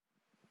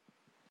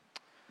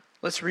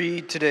Let's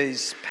read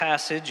today's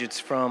passage. It's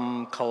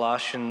from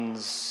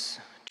Colossians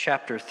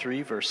chapter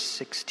 3, verse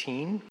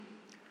 16.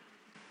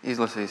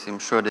 Izlasīsim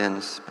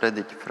šodienas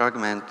prediķa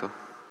fragmentu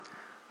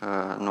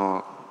no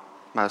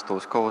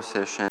vēstules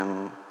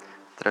Kolosiešiem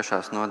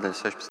 3.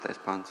 nodaļas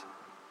 16. pants.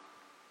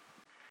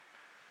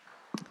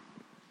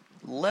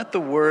 Let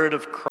the word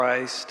of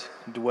Christ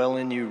dwell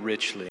in you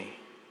richly,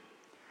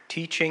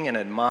 teaching and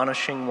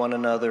admonishing one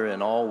another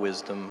in all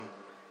wisdom,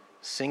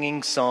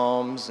 singing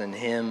psalms and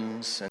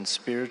hymns and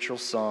spiritual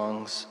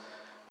songs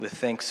with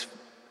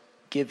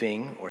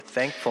thanksgiving or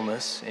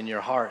thankfulness in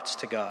your hearts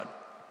to God.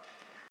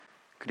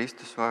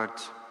 Kristus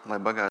vārds, lai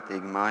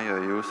bagātīgi mājo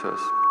jūsos,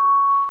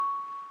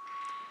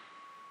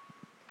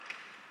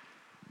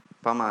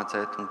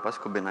 pamāciet un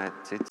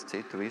paskubiniet cits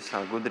citu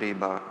visā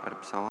gudrībā ar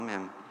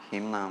psalmiem,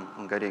 himnām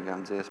un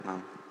garīgām dziesmām,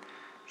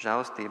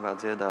 žēlastībā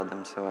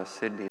dziedādam savās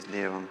sirdīs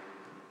Dievam.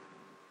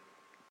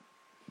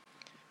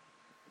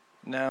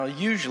 Now,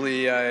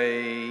 usually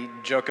I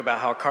joke about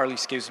how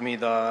Carlos gives me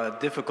the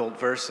difficult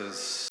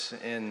verses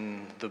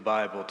in the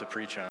Bible to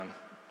preach on.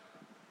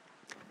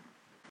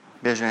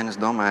 Bieži vien es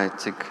domāju,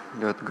 cik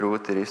ļoti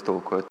grūti ir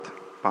iztulkot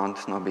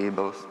pantus no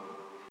Bībeles.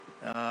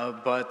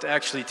 But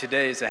actually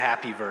today is a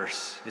happy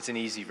verse. It's an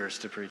easy verse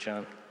to preach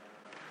on.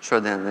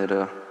 Šodien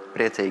ir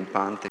priecīgi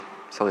panti,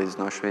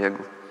 salīdzinoši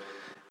viegli.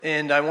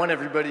 And I want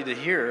everybody to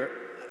hear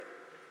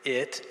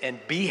it and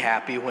be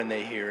happy when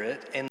they hear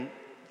it and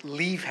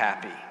leave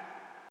happy.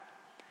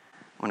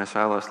 Un es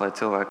vēlos, lai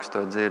cilvēki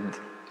to dzird,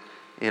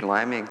 ir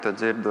laimīgi to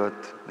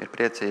dzirdot, ir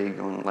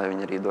priecīgi, un lai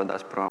viņi arī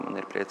dodās prom un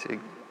ir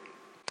priecīgi.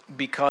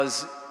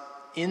 Because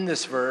in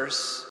this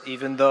verse,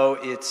 even though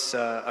it's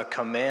a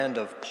command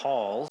of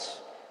Paul's,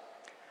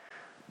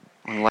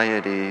 Un lai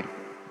arī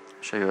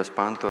šajos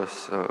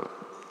pantos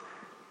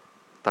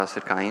tās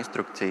ir kā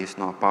instrukcijas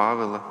no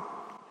Pāvila,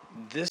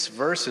 this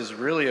verse is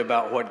really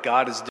about what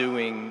God is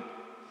doing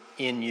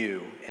in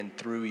you and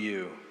through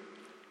you.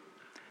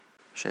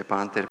 šie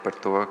panti ir par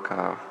to,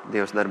 kā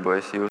Dievs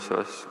darbojas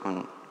jūsos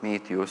un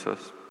mīt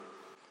jūsos.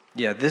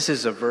 Yeah, this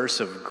is a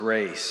verse of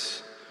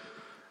grace.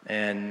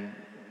 And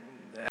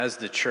as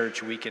the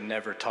church, we can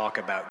never talk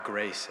about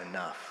grace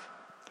enough.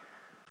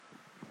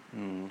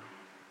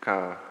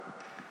 Kā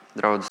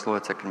draudzes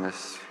locekļi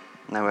mēs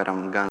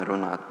nevaram gan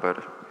runāt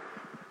par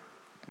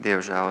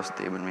Dieva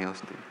žēlastību un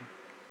mīlestību.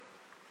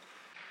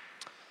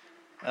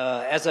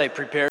 As I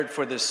prepared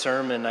for this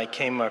sermon, I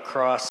came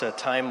across a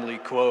timely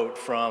quote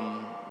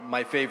from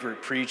my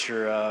favorite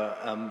preacher,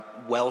 a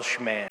Welsh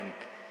man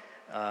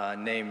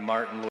named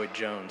Martin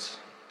Lloyd-Jones.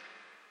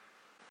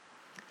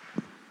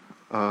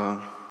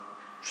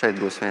 Šeit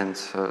būs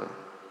viens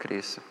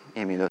Krisa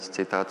iemīļots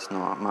citāts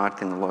no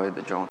Mārtina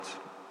Lloyda Jonesa.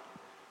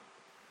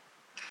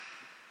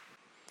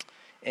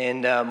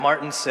 And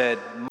Martin said,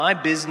 "My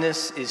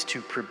business is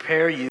to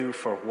prepare you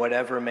for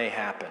whatever may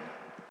happen.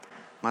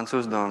 Mans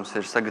uzdevums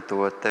ir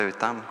sagatavot tevi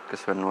tam,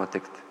 kas var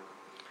notikt.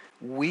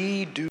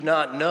 We do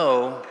not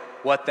know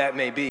what that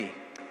may be.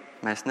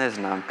 Mēs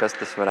nezinām, kas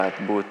tas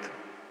varētu būt.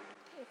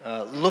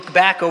 Look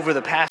back over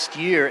the past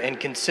year and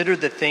consider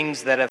the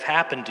things that have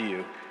happened to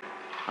you.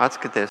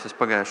 Atskaties uz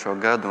pagājušo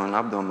gadu un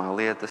apdomā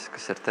lietas,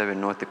 kas ar tevi ir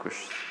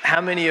notikušas. How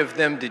many of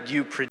them did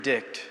you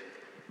predict?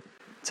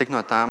 Cik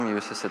no tām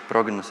jūs esat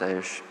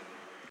prognozējuši?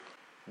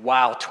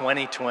 Wow,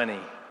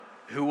 2020.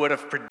 Who would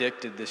have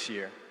predicted this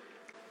year?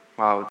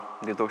 Vau,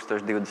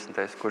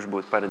 2020. Kurš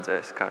būtu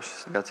paredzējis, kā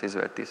šis gads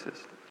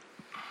izvērtīsies?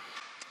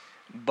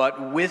 But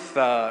with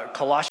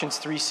Colossians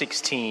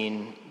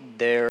 3:16,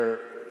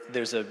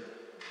 there's a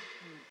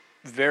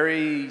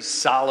very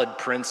solid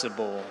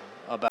principle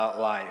about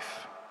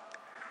life.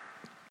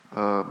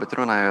 Bet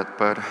runājot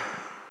par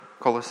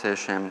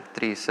Kolosiešiem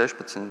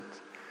 3:16,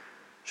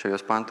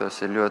 šajos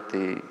pantos ir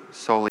ļoti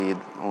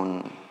solīda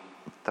un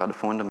tāda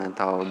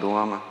fundamentāla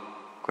doma,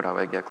 kurā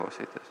vajag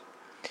ieklausīties.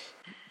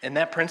 And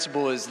that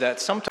principle is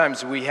that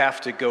sometimes we have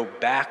to go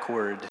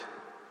backward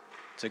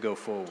to go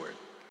forward.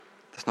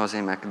 Tas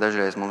nozīmē, ka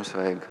dažreiz mums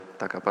vajag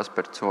tā kā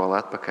paspērt soli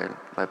atpakaļ,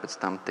 lai pēc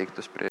tam tiktu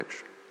uz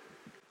priekšu.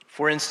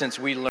 For instance,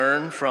 we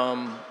learn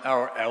from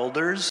our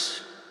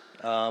elders.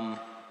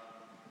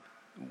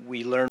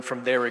 We learn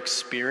from their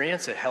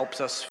experience. It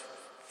helps us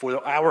for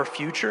our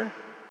future.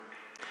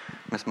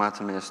 Mēs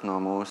mācāmies no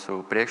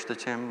mūsu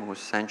priekštečiem,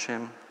 mūsu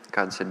senčiem,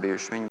 kādas ir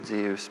bijušas viņu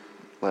dzīves,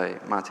 lai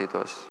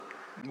mācītos.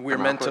 We're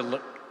meant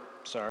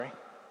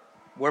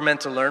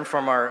to learn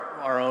from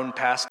our own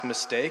past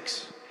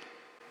mistakes.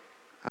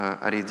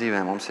 Arī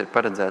dzīvē mums ir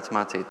paredzēts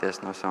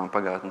mācīties no savām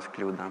pagātnes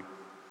kļūdām.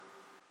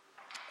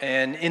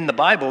 And in the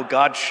Bible,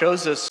 God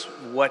shows us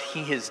what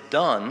He has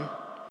done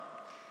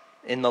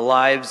in the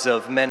lives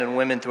of men and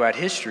women throughout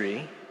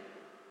history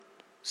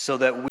so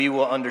that we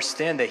will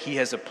understand that He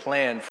has a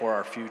plan for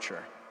our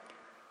future.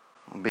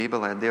 Un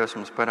Bībelē Dievs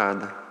mums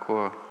parāda,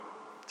 ko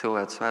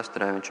cilvēks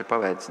vēsturē viņš ir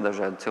paveicis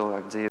dažādu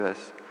cilvēku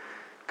dzīvēs,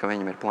 ka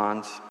viņam ir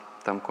plāns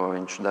tam, ko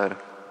viņš dara.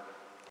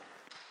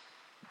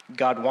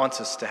 God wants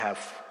us to have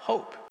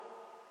hope.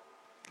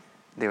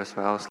 Dievs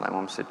vēlas, lai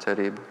mums ir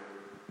cerība.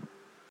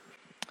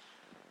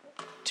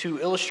 To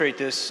illustrate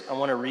this, I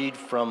want to read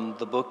from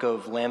the book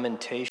of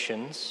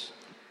Lamentations.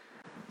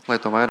 Lai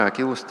to vairāk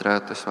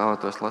ilustrētu, es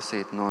vēlētos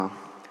lasīt no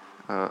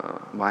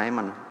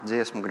Vaimana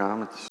dziesmu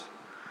grāmatas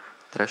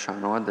 3.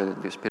 nodaļa,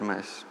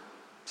 21.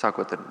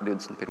 sākot ar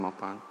 21.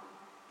 pāntu.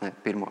 Ne,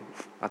 1.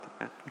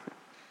 atvainojiet.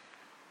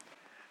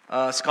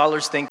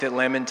 Scholars think that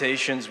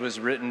Lamentations was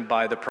written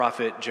by the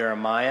prophet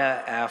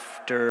Jeremiah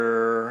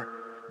after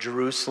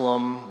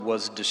Jerusalem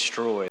was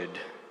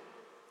destroyed.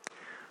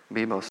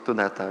 Bībeles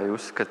studētāji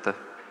uzskata,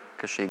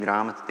 ka šī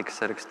grāmata tika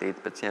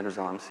sarakstīta pēc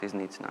Jeruzalemes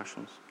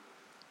iznīcināšanas.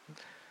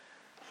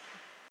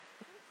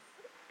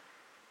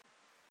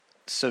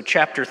 So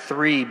chapter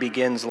 3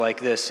 begins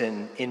like this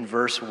in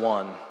verse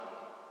 1.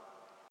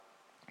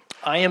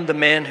 I am the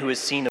man who has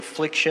seen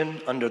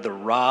affliction under the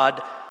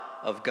rod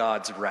of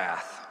God's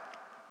wrath.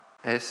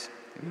 Es,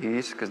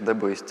 vīrs, kas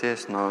dabūjis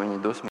ciest no viņa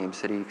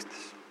dusmības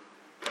rīkstes.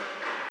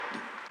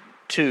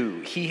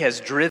 2. He has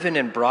driven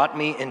and brought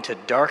me into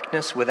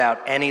darkness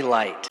without any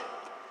light.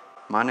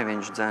 Mani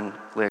viņš dzen,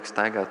 liek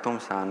staigāt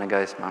tumsā, ne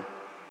gaismā.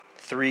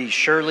 3.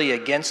 Surely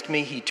against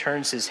me he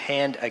turns his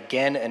hand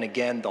again and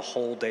again the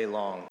whole day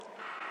long.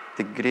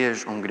 Tik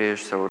griež un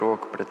griež savu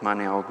roku pret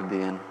mani augu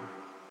dienu.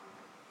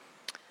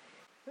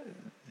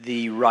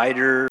 The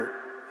writer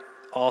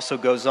also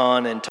goes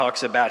on and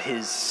talks about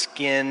his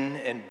skin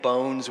and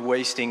bones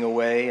wasting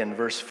away in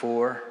verse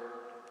 4.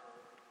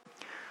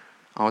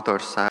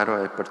 Autors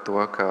sēroja par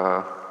to,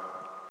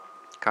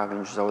 kā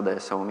viņš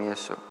zaudēja savu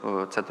miesu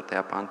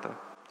 4. pantā.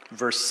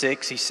 Verse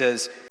 6, he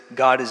says,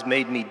 God has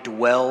made me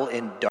dwell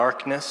in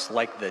darkness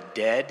like the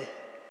dead.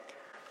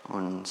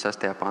 Un 6.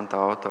 pantā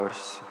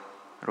autors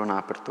runā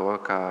par to,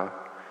 kā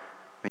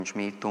viņš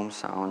mīt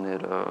tumsā un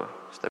ir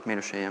starp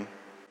mirušajiem.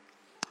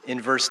 In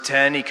verse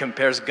 10, he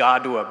compares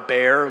God to a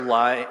bear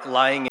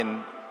lying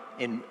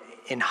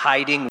in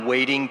hiding,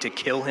 waiting to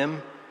kill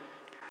him.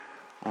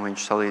 Un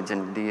viņš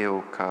salīdzina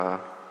Dievu kā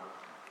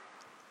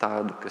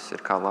tādu, kas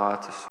ir kā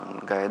lācis un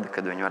gaida,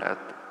 kad viņu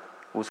varētu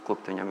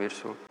uzklupt viņam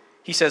virsū.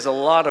 He says a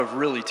lot of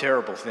really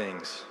terrible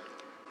things.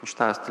 Viņš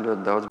stāsta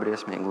ļoti daudz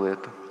briesmīgu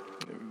lietu.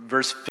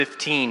 Verse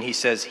 15, he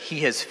says,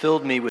 he has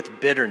filled me with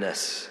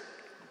bitterness.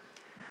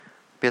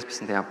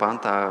 15.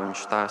 pantā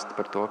viņš stāsta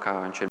par to, kā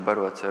viņš ir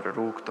barots ar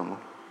rūgtumu.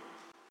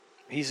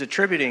 He's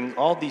attributing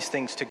all these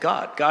things to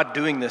God, God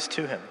doing this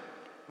to him.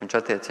 Viņš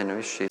attiecina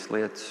visu šīs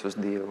lietas uz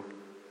Dievu.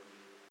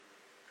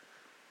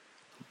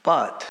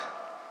 But,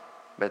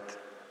 Bet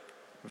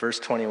verse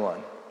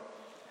 21,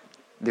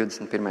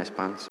 21.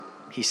 pants,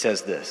 he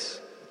says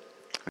this,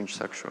 viņš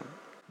saka šo.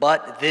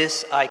 but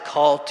this I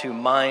call to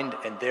mind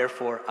and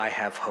therefore I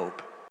have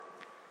hope.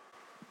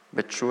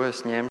 Bet šo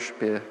es ņemšu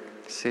pie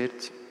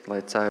sirds,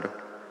 lai ceru,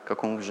 ka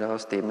kunga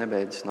žēlastība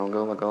nebeidzas nav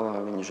gala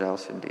galā viņa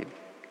žēlsirdība.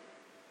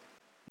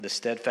 The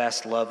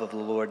steadfast love of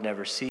the Lord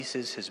never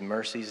ceases. His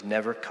mercies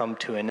never come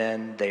to an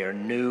end. They are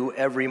new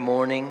every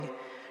morning.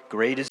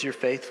 Great is your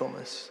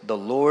faithfulness. The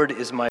Lord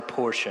is my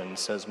portion,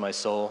 says my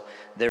soul.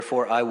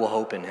 Therefore I will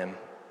hope in him.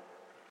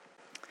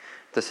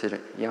 Tas ir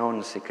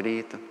jaunas ik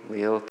rīta,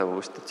 liela tava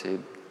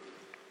uzticība.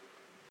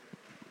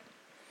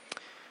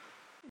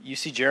 You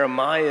see,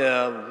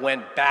 Jeremiah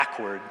went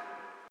backward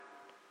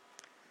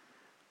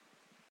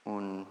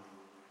Un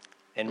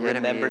and Jeremiah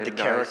remembered the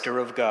guys. character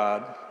of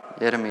God.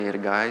 Jeremija ir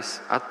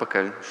gājis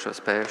atpakaļ,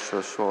 spējuši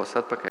šos solis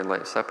atpakaļ, lai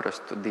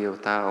saprastu Dievu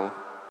tēlu.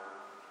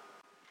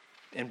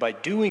 And by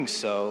doing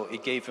so,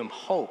 it gave him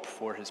hope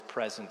for his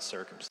present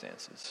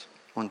circumstances.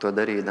 Un to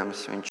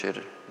darīdams viņš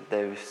ir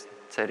devis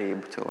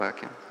cerību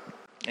cilvēkiem.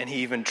 And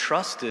he even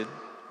trusted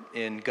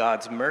in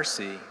God's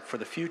mercy for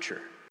the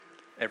future.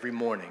 Every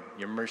morning,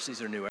 your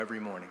mercies are new every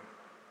morning.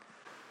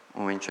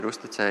 Un viņš ir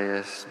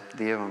uzticējies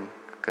Dievam,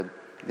 kad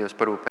Dievs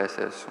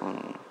parūpēsies un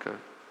ka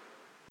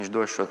viņš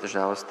dos šo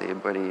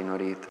žēlastību arī no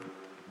rīta.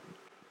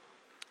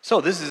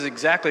 So this is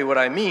exactly what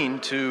I mean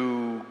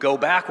to go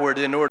backward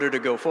in order to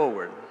go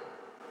forward.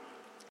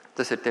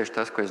 Tas ir tieši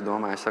tas, ko es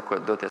domāju,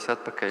 sakot, doties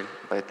atpakaļ,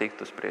 lai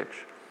tiktu uz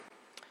priekšu.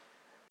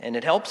 And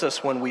it helps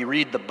us when we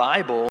read the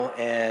Bible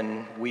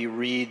and we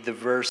read the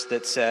verse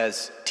that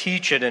says,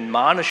 teach and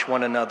admonish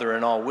one another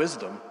in all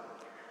wisdom.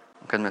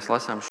 Un, kad mēs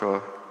lasām šo,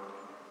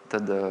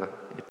 tad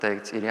ir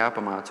teikts, ir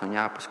jāpamāca un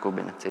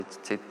jāpaskubina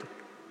citu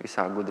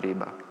visā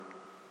gudrībā.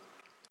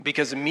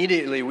 Because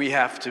immediately we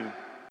have to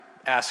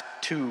ask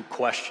two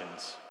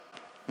questions.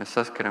 Mēs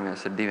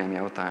saskaramies ar diviem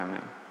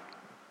jautājumiem.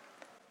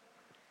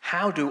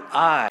 How do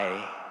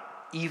I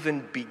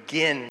even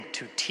begin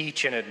to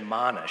teach and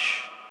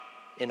admonish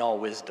in all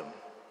wisdom?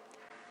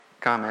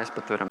 Kā mēs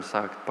pat varam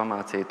sākt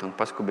pamācīt un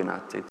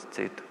paskubināt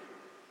citu?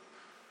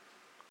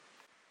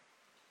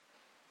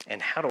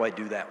 And how do I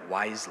do that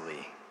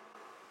wisely?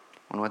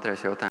 Un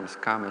otrais jautājums,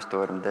 kā mēs to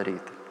varam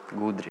darīt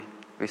gudri,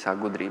 visā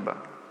gudrībā?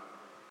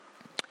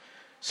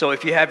 So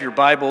if you have your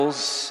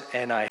Bibles,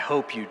 and I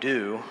hope you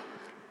do,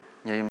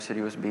 Ja jums ir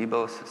jūsu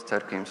bībeles, es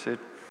ceru, ka jums ir,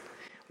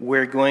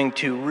 we're going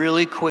to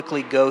really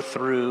quickly go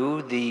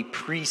through the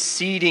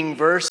preceding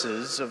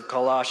verses of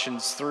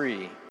Colossians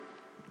 3.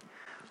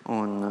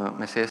 un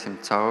mēs iesim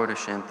cauri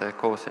šiem te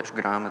Kolosiešu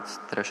grāmatas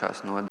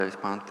 3. nodaļas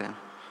pantiem.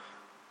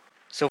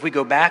 So if we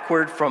go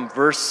backward from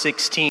verse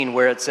 16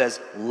 where it says,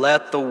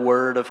 let the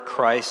word of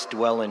Christ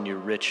dwell in you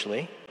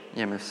richly.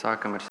 Ja mēs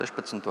sākam ar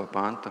 16.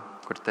 pantu,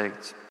 kur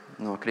teikts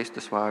no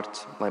Kristus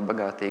vārds, lai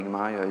bagātīgi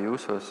mājo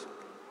jūsos.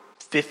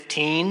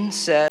 15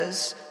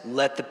 says,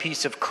 let the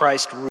peace of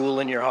Christ rule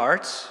in your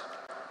hearts.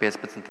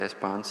 15.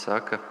 pants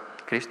saka,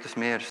 Kristus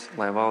miers,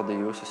 lai valda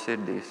jūsu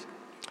sirdīs.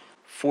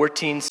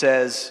 14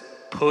 says,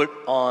 put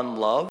on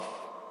love.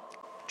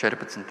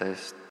 14.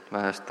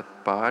 vēsta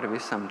pāri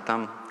visam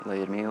tam, lai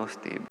ir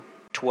mīlestība.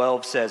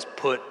 12 says,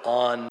 put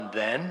on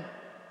then.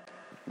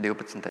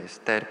 12.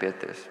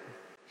 tērpieties.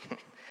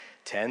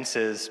 10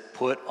 says,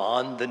 put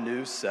on the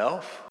new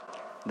self.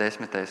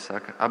 10.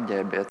 saka,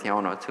 apģērbiet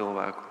jauno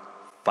cilvēku.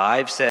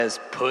 5 says,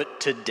 put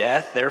to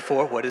death,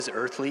 therefore, what is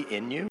earthly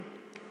in you.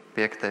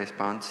 5.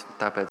 pants,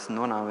 tāpēc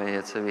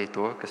nonāvējiet sevī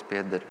to, kas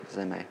pieder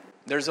zemē.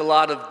 There's a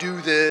lot of do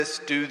this,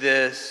 do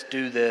this,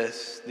 do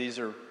this. These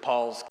are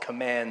Paul's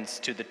commands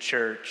to the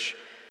church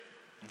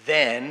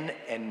then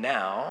and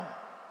now.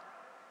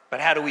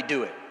 But how do we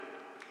do it?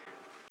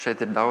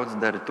 Šeit ir daudz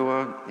dara to,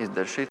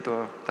 izdara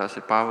šito. Tās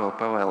ir Pāvela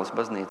pavēles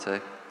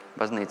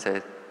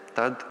baznīcai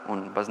tad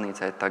un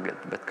baznīcai tagad.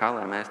 Bet kā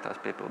lai mēs tās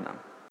piepildām?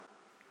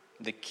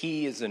 The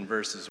key is in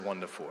verses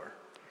 1 to 4.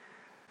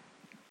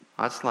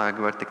 Atslēga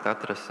var tikt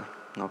atrasta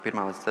no 1.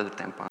 līdz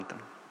 4. pantam.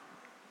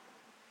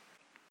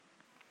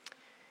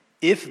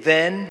 If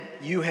then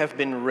you have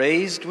been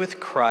raised with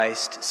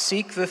Christ,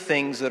 seek the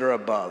things that are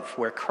above,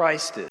 where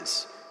Christ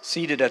is,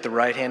 seated at the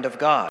right hand of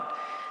God.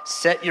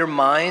 Set your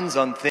minds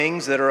on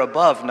things that are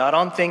above, not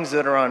on things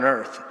that are on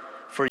earth.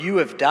 For you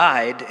have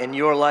died, and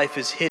your life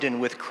is hidden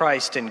with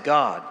Christ in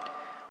God.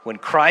 When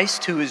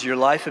Christ, who is your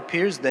life,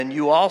 appears, then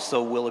you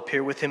also will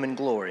appear with him in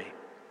glory.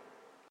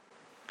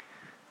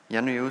 Ja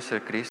nu jūs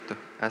ar Kristu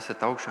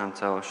esat augšām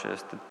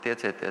cēlušies, tad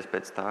tiecieties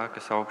pēc tā,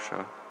 kas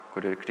augšā,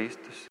 kur ir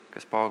Kristus,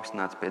 kas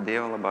paaugstināts pie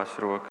Dieva labās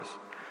rokas.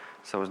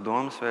 Savas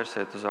domas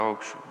vērsiet uz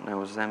augšu, ne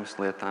uz zemes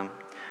lietām,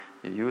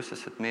 jo jūs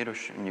esat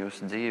miruši un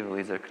jūsu dzīve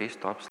līdz ar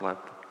Kristu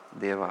apslēpta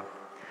Dievā.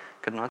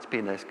 Kad nu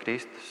atspīdēs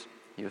Kristus,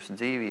 jūsu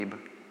dzīvība,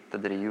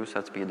 tad arī jūs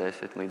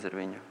atspīdēsiet līdz ar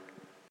viņu.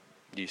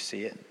 Do you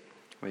see it?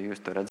 Vai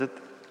jūs to redzat?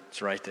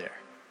 It's right there.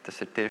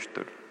 Tas ir tieši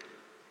tur.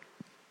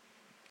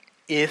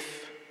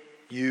 If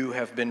you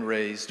have been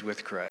raised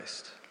with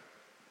Christ.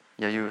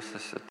 Ja jūs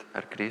esat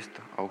ar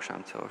Kristu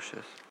augšām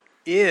celšies.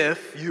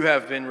 If you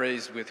have been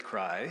raised with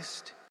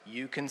Christ,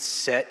 you can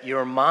set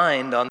your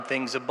mind on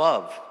things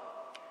above.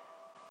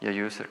 Ja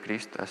jūs ar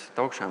Kristu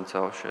esat augšām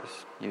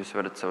celšies, jūs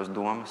varat savas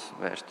domas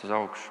vērst uz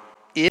augšu.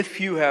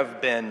 If you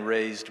have been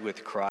raised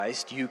with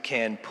Christ, you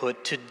can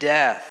put to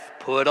death,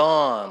 put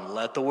on,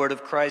 let the word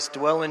of Christ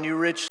dwell in you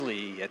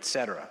richly,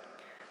 etc.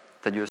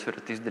 Tad jūs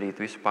varat izdarīt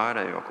visu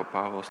pārējo, ko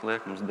Pāvils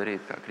liek mums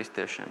darīt kā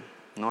kristiešiem.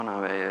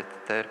 Nonāvējiet,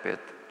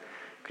 tērpiet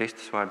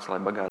Kristus vārds, lai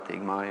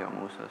bagātīgi mājo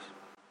mūsos.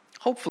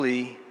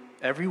 Hopefully,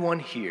 everyone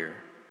here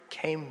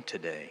came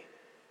today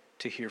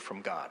to hear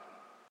from God.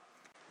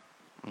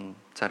 Un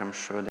cerams,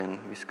 šodien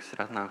visi, kas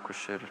ir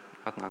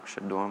atnākuši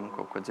ar domu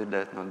kaut ko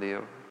dzirdēt no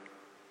Dieva.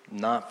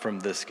 Not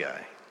from this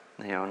guy.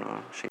 Ne jau no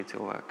šī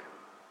cilvēka.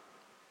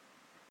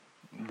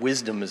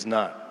 Wisdom is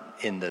not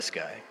in this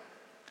guy,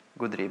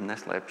 Gudrība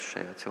neslēpjas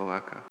šajā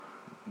cilvēkā,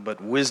 but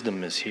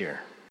wisdom is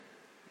here.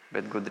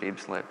 bet gudrība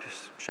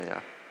slēpjas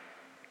šajā.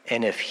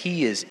 And if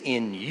he is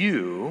in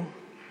you,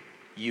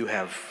 you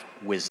have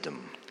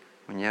wisdom.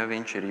 Un ja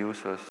viņš ir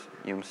jūsos,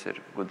 jums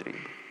ir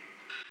gudrība.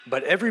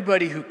 But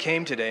everybody who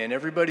came today and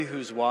everybody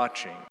who's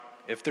watching,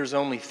 if there's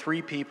only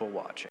 3 people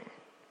watching,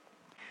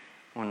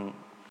 Un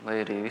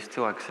lai arī visi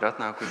cilvēki, kas ir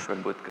atnākuši,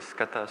 varbūt kas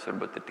skatās,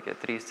 varbūt ir tikai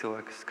 3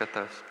 cilvēki, kas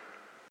skatās.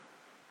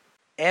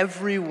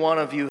 every one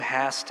of you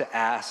has to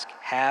ask,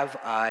 have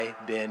I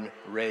been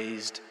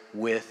raised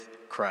with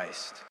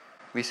Christ?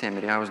 Visiem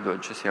ir jāuzdod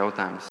šis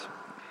jautājums,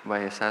 vai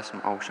es esmu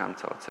augšām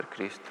celts ar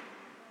Kristu.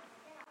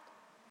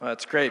 Well,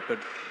 that's great, but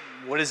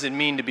what does it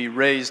mean to be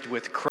raised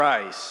with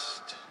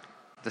Christ?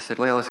 Tas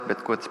ir lieliski,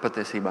 bet ko tas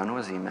patiesībā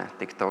nozīmē,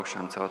 tikt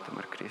augšām celtam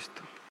ar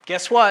Kristu?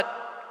 Guess what?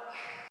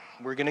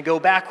 We're going to go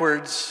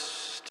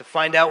backwards to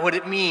find out what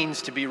it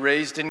means to be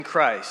raised in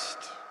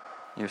Christ.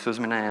 Jūs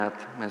uzminējāt,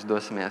 mēs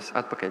dosimies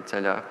atpakaļ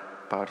ceļā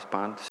pāris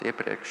pantus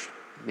iepriekš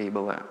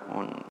Bībelē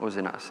un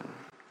uzzināsim.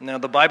 Now,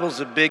 the Bible's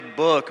a big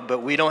book,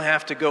 but we don't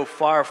have to go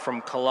far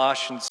from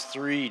Colossians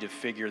 3 to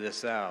figure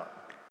this out.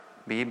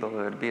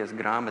 Bībele ir bieza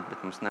grāmata,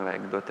 bet mums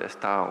nevajag doties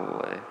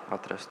tālu, lai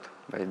atrastu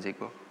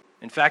vajadzīgo.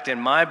 In fact, in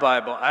my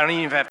Bible, I don't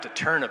even have to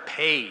turn a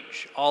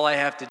page. All I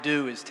have to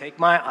do is take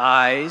my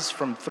eyes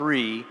from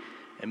 3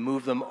 and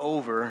move them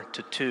over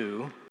to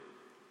 2.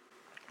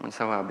 Un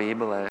savā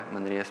Bībelē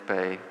man ir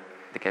iespēja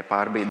tikai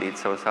pārbīdīt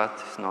savas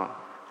acis no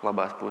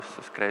labās puses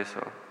uz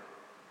kreiso.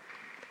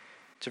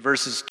 To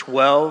verses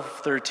 12,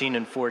 13,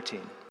 and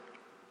 14.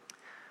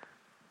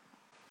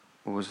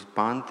 Uz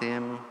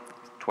pantiem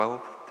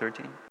 12,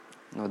 13,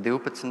 no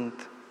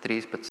 12,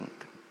 13.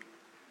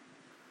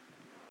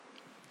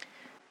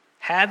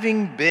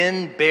 Having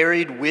been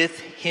buried with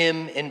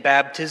him in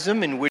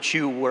baptism, in which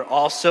you were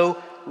also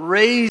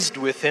raised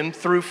with him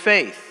through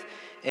faith,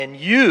 And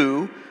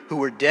you, who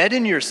were dead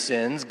in your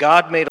sins,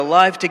 God made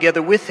alive together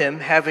with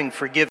him, having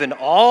forgiven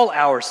all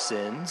our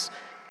sins.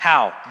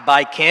 How?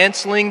 By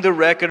canceling the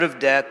record of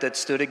debt that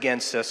stood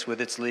against us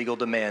with its legal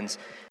demands.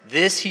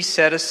 This he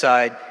set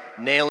aside,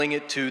 nailing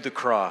it to the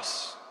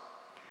cross.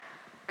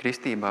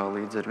 Kristībā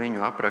līdz ar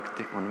viņu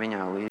aprakti un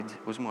viņā līdzi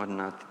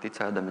uzmodināti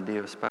ticēdami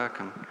Dieva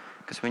spēkam,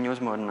 kas viņu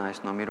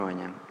uzmodinājis no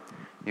miroņiem.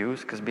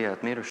 Jūs, kas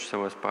bijāt miruši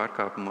savos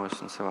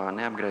pārkāpumos un savā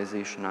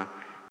neapgraizīšanā,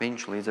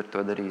 viņš līdz ar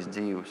to darīs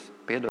dzīvus,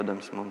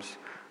 piedodams mums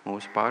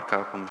mūsu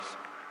pārkāpumus.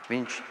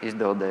 Viņš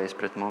izdeldējis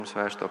pret mums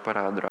vērsto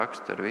parādu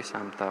rakstu ar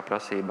visām tā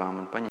prasībām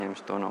un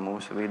paņēmis to no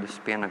mūsu vidus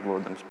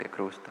pieneglodams pie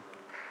krusta.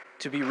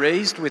 To be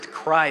raised with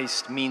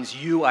Christ means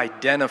you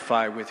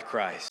identify with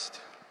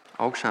Christ.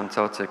 Augšām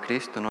celts ar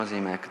Kristu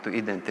nozīmē, ka tu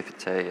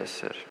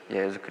identificējies ar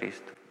Jēzu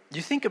Kristu.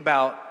 You think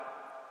about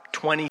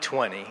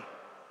 2020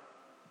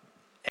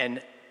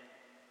 and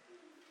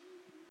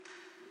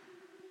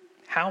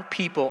how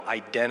people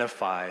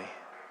identify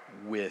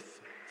with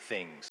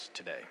things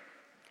today.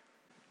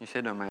 Jūs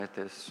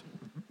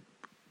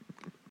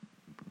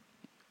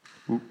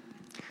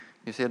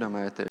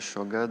iedomājaties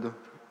šo gadu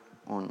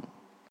un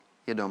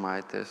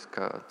iedomājaties,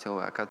 kā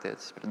cilvēki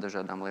attiecas pret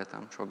dažādām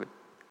lietām šogad.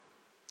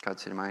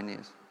 Kāds ir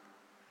mainījies?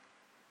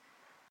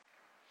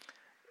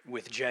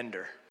 With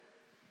gender.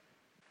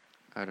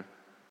 Ar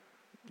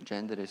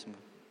genderismu,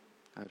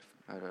 ar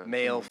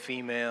male,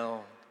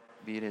 female,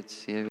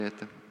 vīrietis,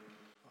 sieviete,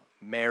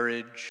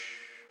 marriage,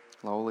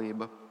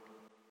 laulība,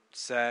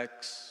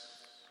 sex.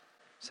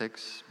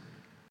 seks.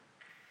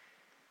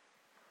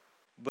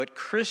 But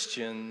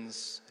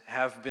Christians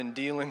have been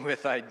dealing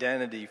with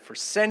identity for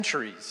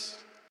centuries.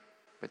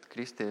 Bet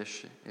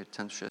kristieši ir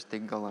cenšies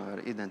tikt galā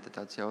ar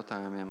identitātes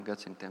jautājumiem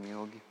gadsimtiem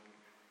ilgi.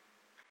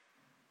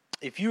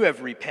 If you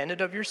have repented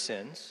of your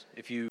sins,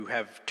 if you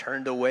have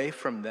turned away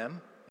from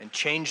them and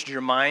changed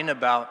your mind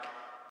about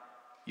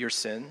your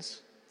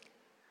sins,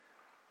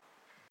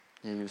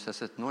 ja jūs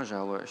esat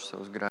nožēlojuši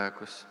savus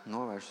grēkus,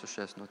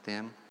 novērsušies no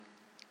tiem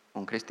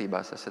un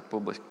kristībās esat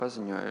publiski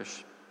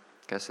paziņojuši,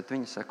 ka esat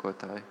viņa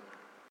sekotāji,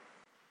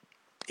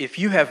 if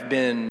you have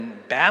been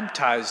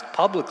baptized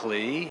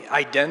publicly,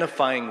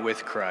 identifying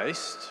with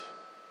Christ,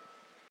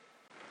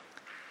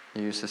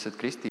 ja jūs esat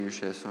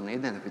kristījušies un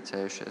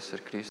identificējušies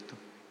ar Kristu,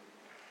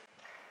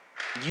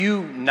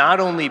 you not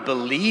only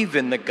believe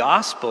in the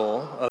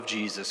gospel of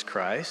Jesus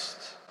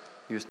Christ,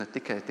 jūs ne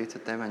tikai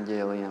ticat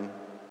evaņģēlijam,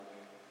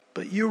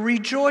 but you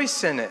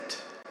rejoice in it.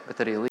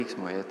 bet arī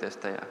līksmojieties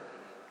tajā.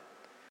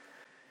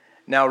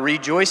 Now,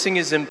 rejoicing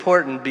is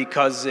important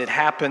because it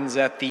happens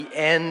at the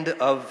end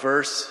of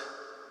verse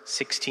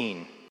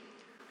 16.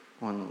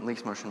 Un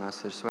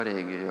līksmošanās ir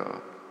svarīgi, jo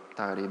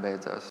tā arī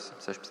beidzās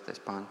 16.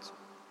 pants.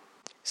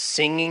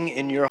 Singing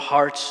in your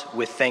hearts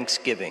with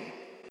thanksgiving.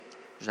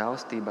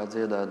 Žēlastībā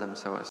dziedādam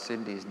savās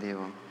sirdīs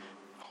Dievam.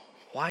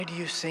 Why do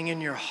you sing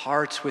in your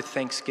hearts with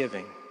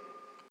thanksgiving?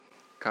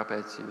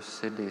 Kāpēc jūsu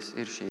sirdīs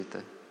ir šī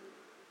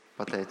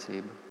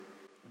pateicība?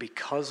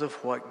 Because of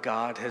what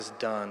God has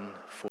done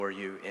for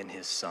you in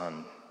his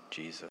Son,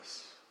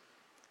 Jesus.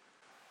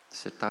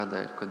 Tas ir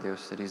tādēļ, ko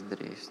Dievs ir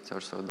izdarījis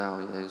caur savu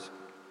dēlu Jēzu.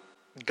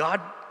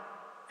 God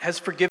has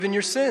forgiven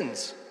your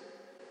sins.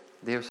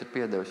 Dievs ir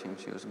piedevis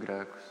jums jūsu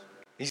grēkus.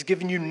 He's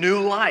given you new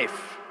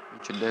life.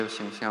 Viņš ir devis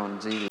jums jaunu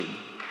dzīvību.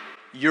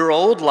 Your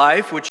old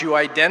life, which you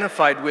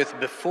identified with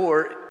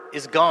before,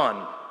 is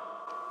gone.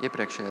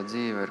 Iepriekšējā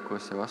dzīve, ar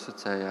ko sev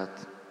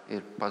asociējāt,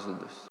 ir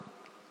pazudusi.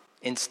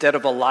 Instead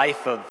of a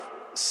life of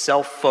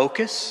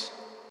self-focus,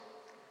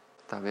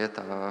 Tā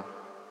vietā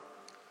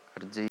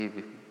ar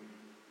dzīvi,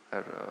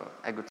 ar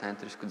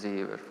egocentrisku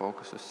dzīvi, ar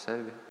fokusu uz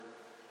sevi,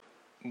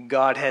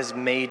 God has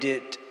made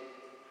it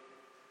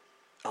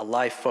a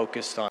life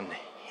focused on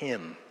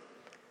him.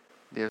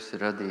 Dievs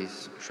ir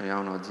radījis šo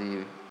jauno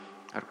dzīvi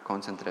ar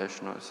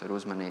koncentrēšanos, ar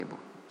uzmanību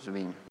uz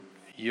viņu.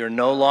 You're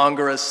no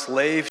longer a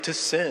slave to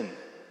sin.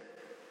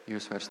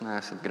 Jūs vairs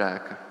neesat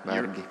grēka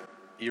vergi.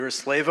 You're a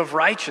slave of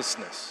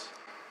righteousness.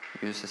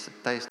 Jūs esat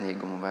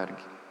taisnīguma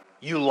vergi.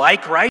 You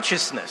like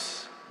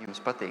righteousness. Jums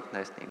patīk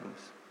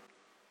taisnīgums.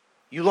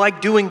 You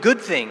like doing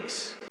good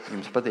things.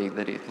 Jums patīk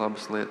darīt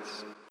labas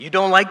lietas. You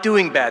don't like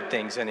doing bad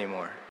things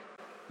anymore.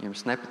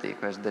 Jums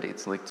nepatīk vairs darīt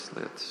sliktas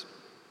lietas.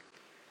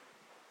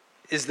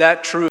 Is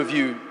that true of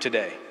you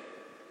today?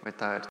 Vai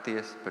tā ir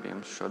tiesa par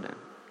jums šodien?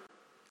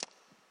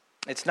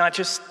 It's not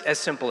just as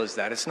simple as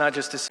that. It's not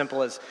just as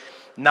simple as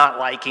not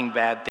liking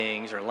bad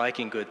things or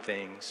liking good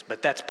things,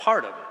 but that's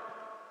part of it.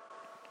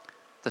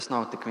 Tas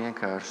nav tik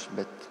vienkārši,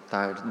 bet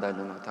tā ir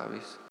daļa no tā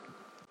visa.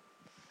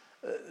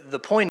 The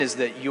point is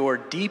that your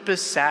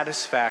deepest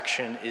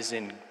satisfaction is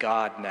in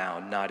God now,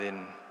 not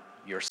in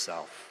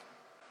yourself.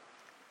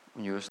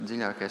 Un jūsu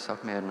dziļākais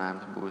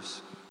apmierinājums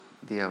būs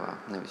Dievā,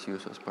 nevis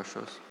jūsos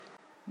pašos.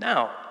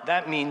 Now,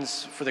 that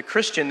means, for the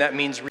Christian, that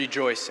means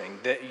rejoicing.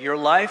 That your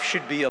life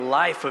should be a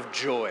life of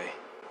joy.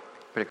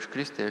 Priekš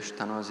kristiešu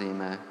tā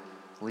nozīmē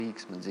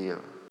līksma dzīve,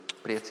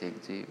 priecīga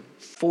dzīve.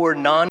 For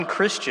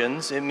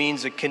non-Christians, it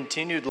means a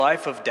continued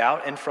life of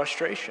doubt and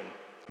frustration.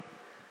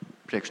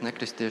 Priekš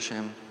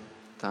nekristiešiem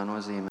Tā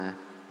nozīmē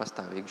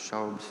pastāvīgas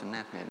šaubas un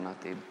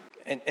neapmierinātību.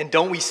 And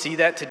don't we see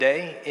that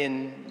today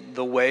in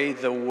the way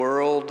the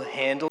world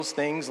handles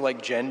things like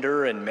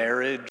gender and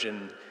marriage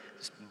and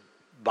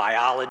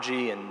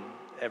biology and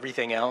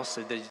everything else?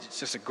 It's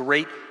just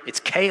it's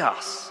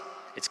chaos.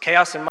 It's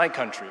chaos in my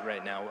country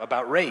right now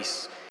about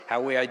race,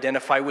 how we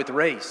identify with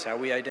race, how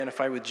we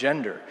identify with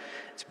gender.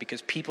 It's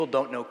because people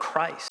don't know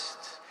Christ,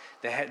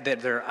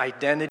 that their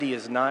identity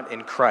is not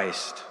in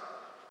Christ.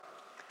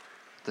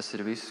 Tas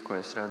ir viss, ko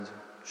es redzu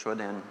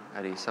šodien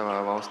arī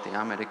savā valstī,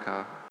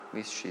 Amerikā.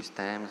 Visas šīs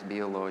tēmas,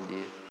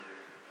 bioloģija,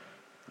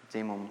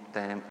 dzimumu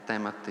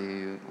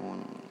temati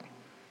un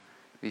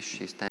visas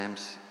šīs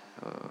tēmas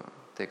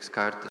tiek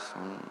skartas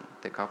un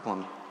tiek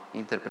aplam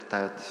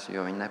interpretētas,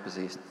 jo viņi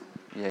nepazīst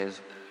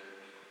Jēzu.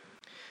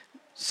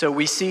 So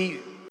we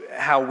see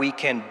how we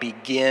can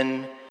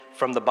begin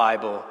from the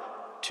Bible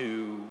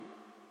to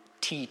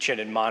teach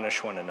and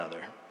admonish one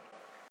another.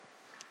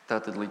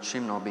 Tātad līdz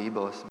šim no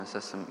Bībeles mēs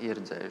esam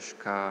ieredzējuši,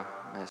 kā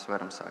mēs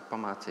varam sākt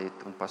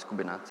pamācīt un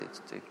paskubināt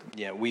citu.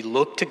 Yeah, we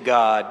look to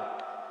God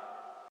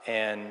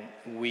and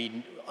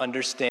we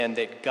understand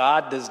that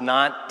God does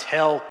not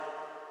tell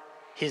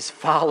his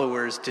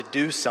followers to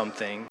do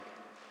something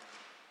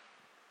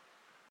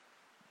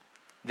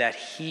that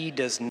he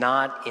does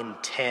not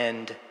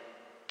intend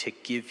to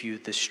give you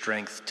the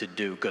strength to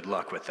do. Good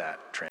luck with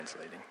that,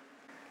 translating.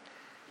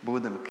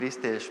 Būdami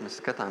kristieši,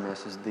 mēs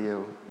skatāmies uz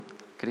Dievu.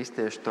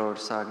 Kristieši to var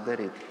sākt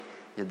darīt.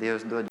 Ja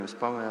Dievs dod jums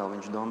pavēli,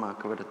 viņš domā,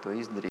 ka varat to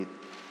izdarīt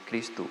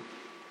Kristū,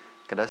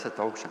 kad esat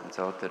augšām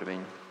celti ar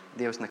viņu.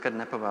 Dievs nekad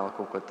nepavēla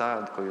kaut ko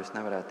tādu, ko jūs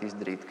nevarētu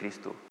izdarīt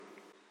Kristū.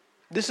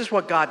 This is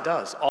what God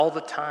does all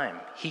the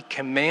time. He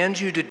commands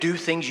you to do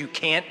things you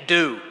can't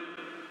do.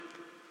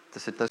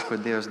 Tas ir tas,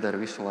 ko Dievs dara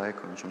visu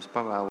laiku. Viņš jums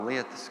pavēla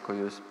lietas, ko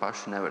jūs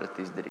paši nevarat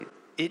izdarīt.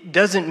 It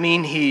doesn't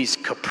mean he's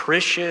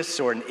capricious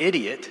or an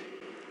idiot.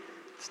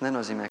 Tas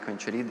nenozīmē, ka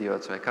viņš ir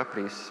idiots vai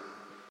kaprīzs.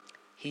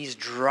 He's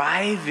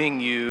driving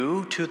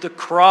you to the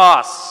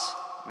cross.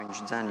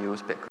 Viņš dzen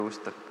jūs pie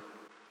krusta.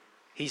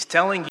 He's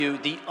telling you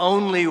the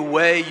only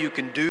way you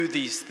can do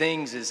these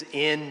things is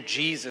in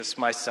Jesus,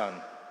 my son.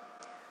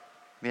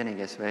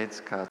 Vienīgais veids,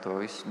 kā to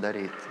visu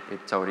darīt, ir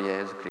caur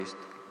Jēzu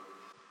Kristu.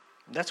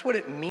 That's what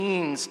it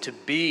means to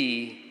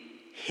be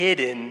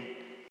hidden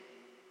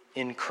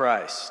in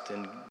Christ.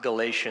 In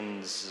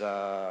Colossians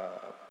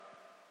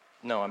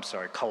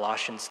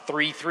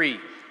 3:3,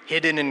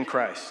 hidden in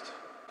Christ.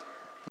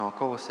 No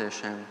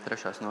Kolosiešiem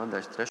 3.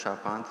 nodaļas 3.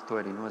 panta to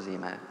arī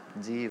nozīmē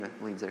dzīve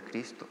līdz ar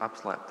Kristu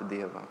apslēpta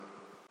Dievā.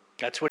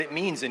 That's what it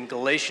means in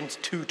Galatians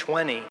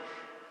 2:20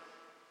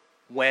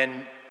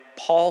 when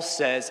Paul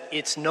says,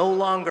 it's no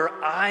longer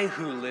I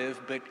who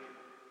live, but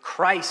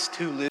Christ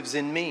who lives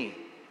in me.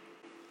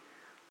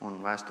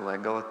 Un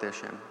vēstulē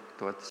Galatiešiem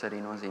to tas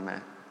arī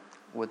nozīmē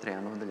 2.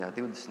 nodaļā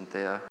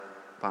 20.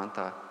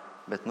 pantā,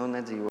 bet nu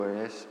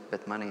nedzīvoju es,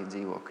 bet manī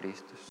dzīvo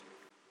Kristus.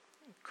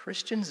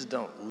 Christians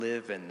don't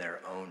live in their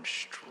own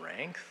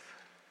strength.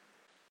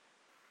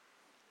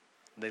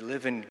 They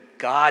live in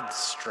God's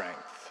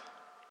strength.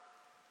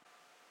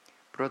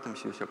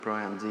 Protams, jūs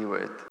joprojām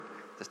dzīvojat.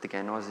 Tas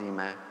tikai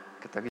nozīmē,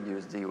 ka tagad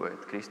jūs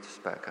dzīvojat Kristus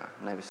spēkā,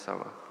 nevis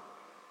savā.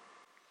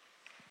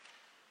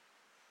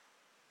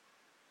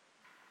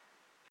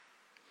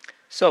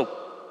 So,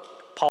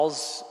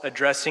 Paul's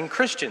addressing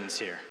Christians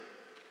here.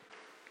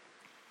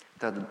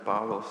 Tad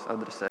Pāvils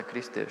adresē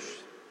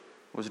kristiešus,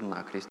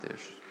 uzrunā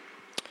kristiešus.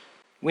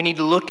 We need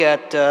to look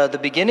at the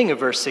beginning of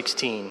verse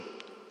 16.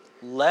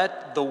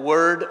 Let the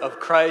word of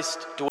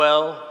Christ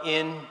dwell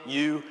in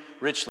you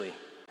richly.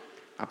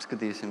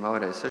 Apskatīsim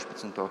vēlreiz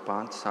 16.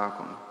 pantu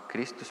sākumu.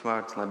 Kristus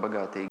vārds, lai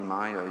bagātīgi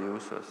mājo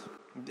jūsos.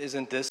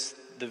 Isn't this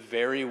the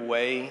very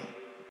way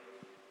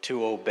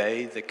to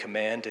obey the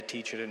command to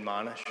teach and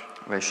admonish?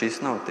 Vai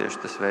šis nav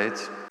tieši tas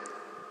veids,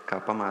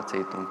 kā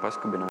pamācīt un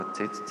paskubināt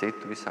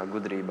citu visā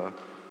gudrībā?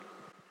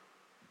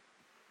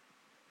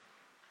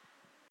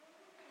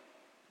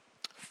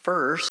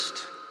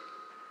 First,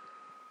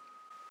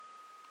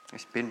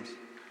 Vispirms,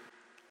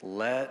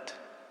 let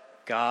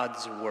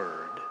God's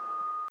word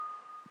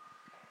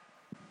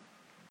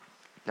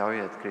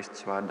ļaujiet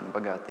Kristus vārdam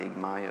bagātīgi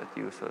mājot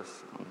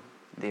jūsos un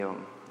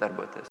Dievam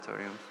darboties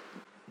caur jums.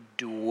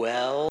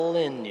 dwell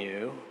in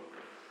you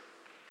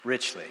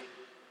richly.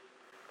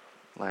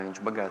 Lai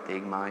viņš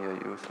bagātīgi mājo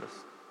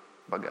jūsos,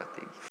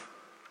 bagātīgi.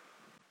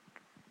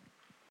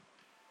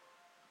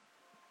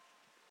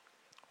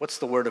 What's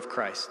the word of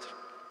Christ?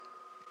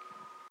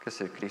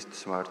 Kas ir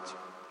Kristus vārds?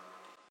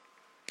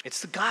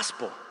 It's the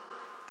gospel.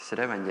 Tas ir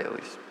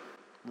evaņģēlijs.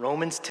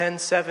 Romans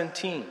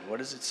 10:17. What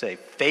does it say?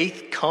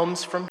 Faith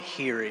comes from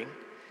hearing,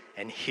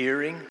 and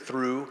hearing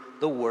through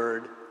the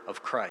word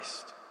of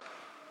Christ.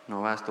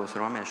 No vēstules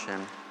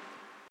romiešiem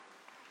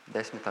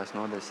 10.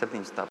 nodaļas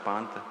 17.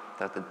 panta.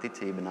 Tātad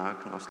ticība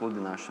nāk no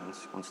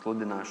sludināšanas un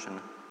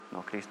sludināšana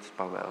no Kristus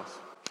pavēles.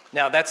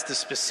 Now that's the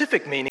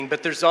specific meaning,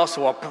 but there's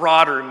also a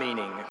broader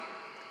meaning.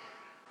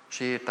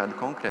 Šī ir tāda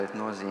konkrēta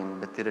nozīme,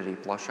 bet ir arī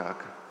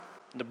plašāka.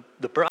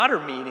 The broader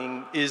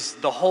meaning is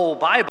the whole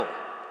Bible.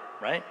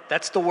 right?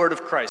 That's the word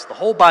of Christ, the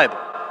whole Bible.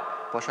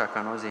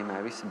 Plašākā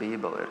nozīmē visa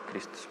Bībele ir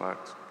Kristus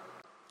vārds.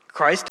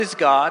 Christ is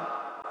God,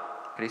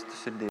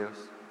 Kristus ir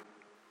Dievs,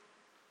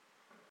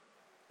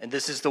 and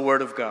this is the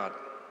word of God.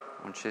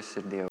 un šis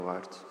ir Dieva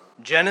vārds.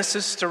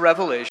 Genesis to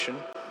Revelation,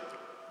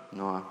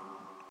 No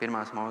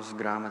pirmās Mūzes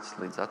grāmatas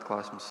līdz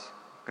Atklāsmes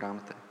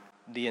grāmatai.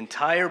 the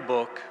entire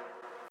book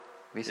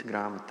Visa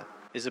grāmata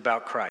is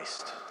about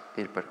Christ.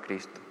 ir par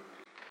Kristu.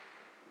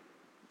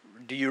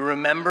 Do you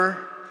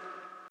remember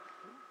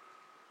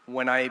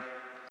when I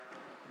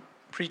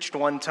preached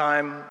one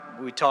time,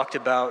 we talked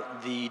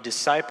about the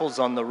disciples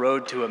on the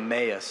road to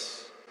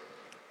Emmaus.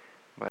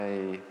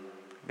 Vai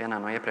vienā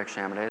no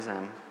iepriekšējām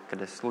reizēm,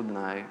 kad es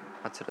sludināju,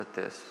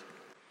 atceraties,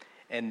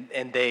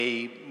 And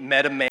they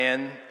met a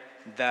man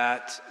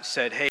that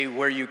said, hey,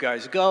 where are you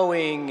guys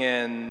going?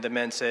 And the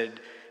man said,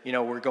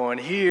 we're going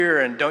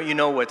here, and don't you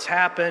know what's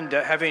happened?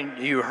 Haven't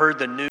you heard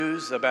the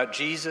news about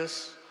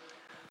Jesus?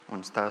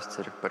 un stāsts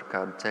ir par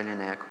kādu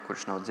ceļinieku,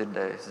 kurš nav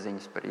dzirdējis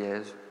ziņas par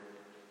Jēzu.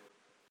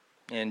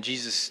 And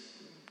Jesus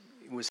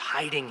was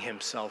hiding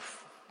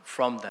himself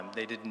from them.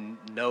 They didn't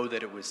know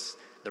that it was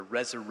the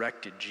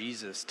resurrected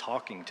Jesus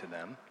talking to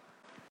them.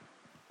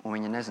 Un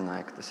viņi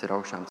nezināja, ka tas ir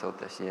augšām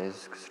celtais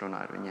Jēzus, kas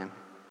runā ar viņiem.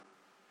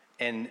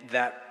 And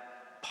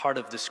that part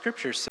of the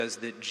scripture says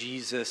that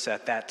Jesus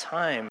at that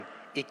time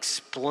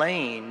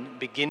explained,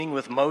 beginning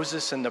with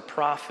Moses and the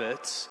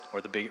prophets,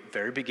 or the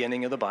very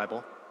beginning of the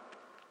Bible,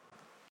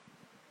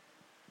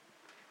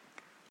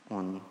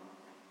 Un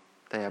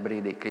tajā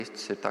brīdī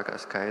Kristus ir tā kā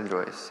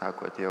skaidrojis,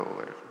 sākot jau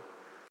ar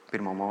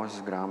pirmo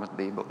Mūzes grāmatu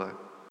Bībelē.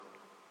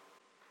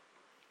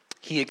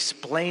 he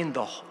explained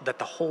that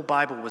the whole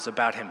Bible was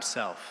about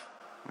himself.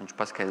 Viņš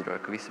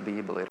paskaidroja, ka visa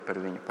Bībele ir par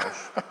viņu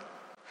pašu.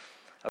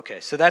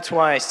 Okay, so that's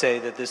why I say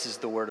that this is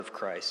the word of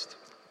Christ.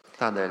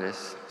 Tādēļ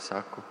es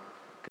saku,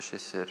 ka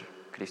šis ir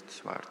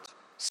Kristus vārds.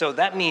 So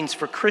that means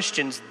for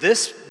Christians,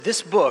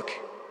 this book,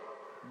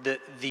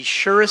 the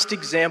surest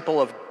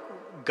example of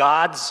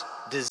God's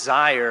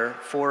desire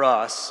for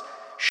us,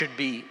 should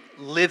be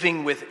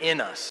living within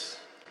us.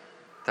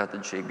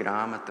 Tātad šī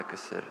grāmata,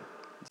 kas ir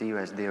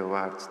dzīvais Dieva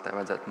vārds, tai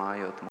vajadzētu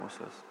mājot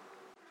mūsos.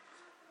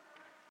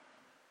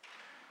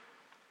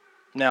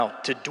 Now,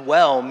 to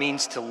dwell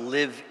means to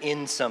live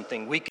in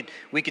something. We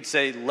could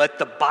say, let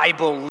the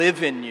Bible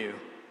live in you.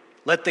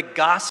 Let the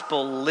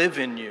gospel live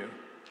in you.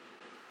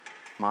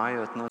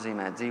 Mājot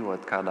nozīmē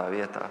dzīvot kādā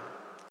vietā.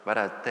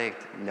 Varētu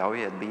teikt,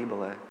 ļaujiet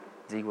Bībelē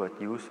dzīvot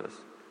jūsos,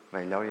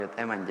 vai ļaujiet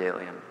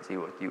evaņģēlijam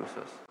dzīvot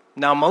jūsos.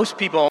 Now, most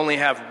people only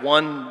have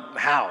one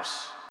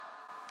house,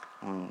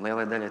 Un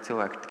lielai daļai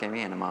cilvēku ir tikai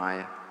viena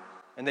māja.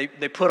 and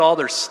they put all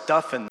their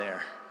stuff in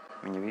there,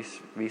 Viņi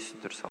visu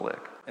tur saliek.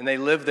 and they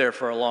live there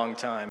for a long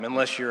time,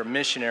 unless you're a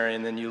missionary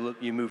and then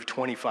you move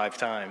 25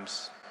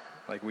 times,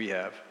 like we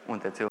have. Un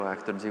tie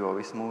cilvēki tur dzīvo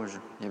visu mūžu,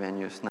 ja vien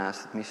jūs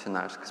neesat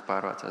misionārs, kas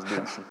pārvācās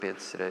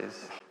 25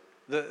 reizes.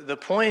 The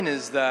point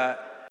is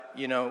that,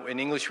 in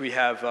English we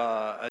have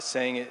a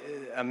saying,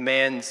 a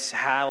man's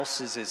house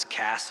is his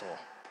castle.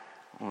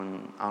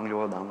 Un angļu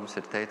valodā mums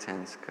ir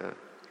teiciens, ka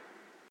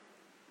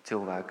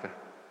cilvēka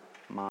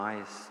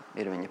mājas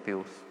ir viņa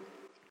pils.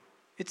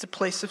 It's a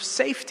place of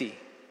safety.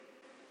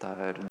 Tā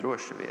ir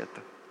droša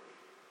vieta.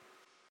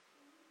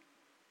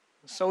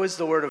 So is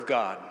the Word of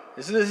God.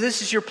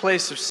 This is your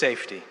place of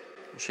safety.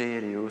 Šī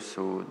ir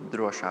jūsu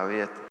drošā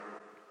vieta.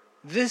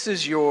 This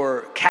is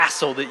your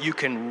castle that you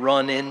can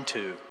run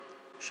into.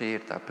 Šī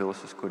ir tā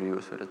pils, uz kuru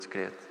jūs varat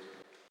skriet.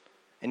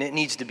 And it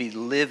needs to be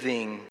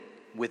living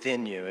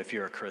within you if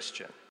you're a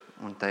Christian.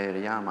 Un te ir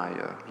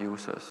jāmājo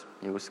jūsos,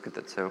 jūs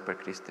skatāt sevi par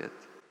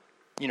kristieti.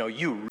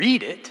 You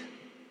read it,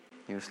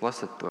 Jūs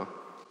lasat to,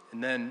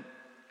 and then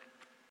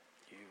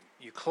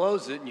you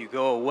close it and you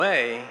go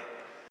away,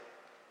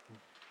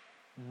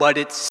 but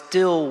it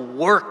still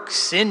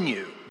works in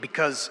you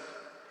because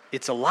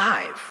it's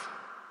alive.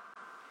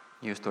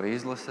 jūs to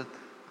izlasat,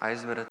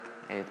 aizverat,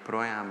 ejat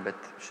projām, bet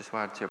šis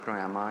vārds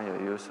joprojām mājo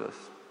jūsos,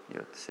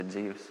 jo tas ir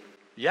dzīvs.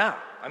 Yeah,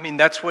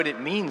 that's what it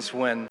means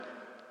when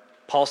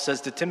Paul says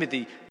to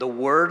Timothy, the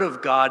Word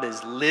of God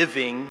is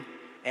living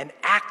and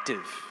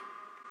active.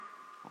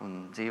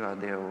 Un dzīvā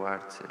Dieva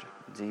vārds ir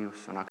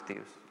dzīvs un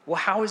aktīvs. Well,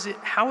 how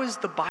is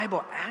the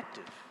Bible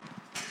active?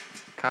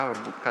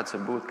 Kāds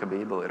var būt, ka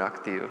Bībele ir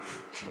aktīva?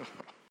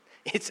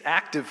 It's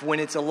active when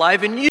it's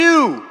alive in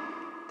you,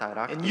 Tā ir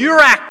and aktīva. you're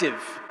active.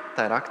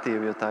 Tā ir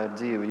aktīva, jo tā ir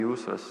dzīva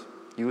jūsos.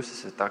 Jūs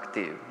esat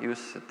aktīvi, jūs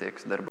esat tie,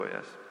 kas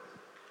darbojas.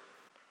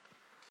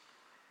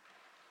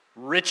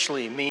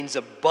 Richly means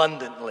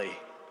abundantly.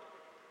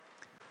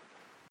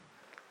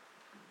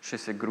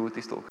 Šis ir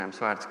grūti iztulkojams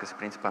vārds, kas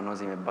principā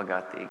nozīmē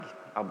bagātīgi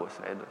abos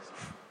veidos.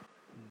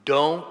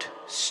 Don't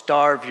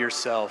starve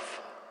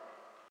yourself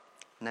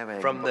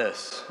Nevajag, from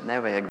this.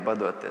 nevajag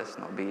badoties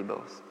no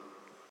Bībeles.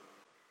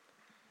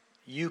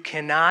 You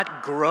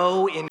cannot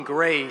grow in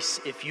grace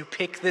if you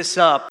pick this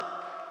up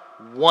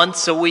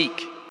once a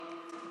week.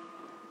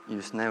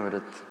 Jūs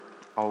nevarat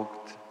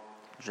augt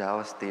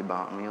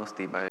žēlastībā un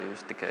mīlestībā, ja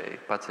jūs tikai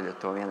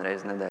paceļat to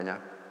vienreiz nedēļā.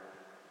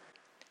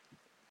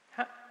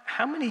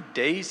 how many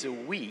days a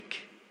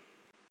week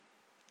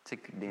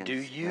Cik dienas do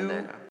you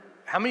nedēļā?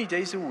 how many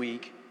days a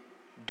week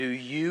do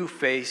you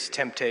face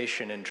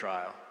temptation and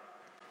trial?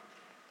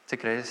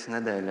 Cik reizes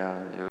nedēļā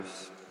jūs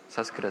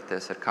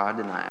saskaraties ar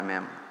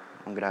kārdinājumiem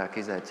un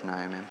grēka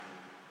izaicinājumiem?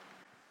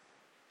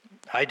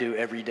 I do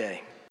every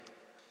day.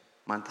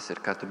 Man tas ir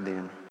katru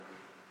dienu.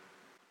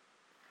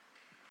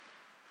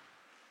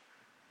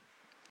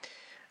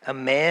 A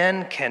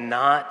man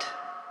cannot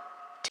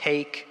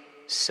take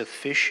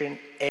sufficient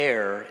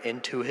air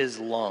into his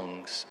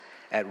lungs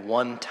at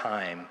one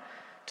time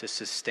to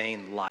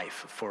sustain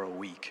life for a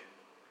week.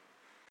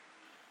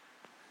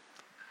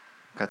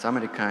 Kāds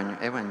amerikāņu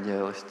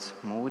evaņģēlists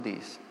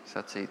Mūdijs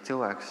sacīja,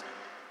 cilvēks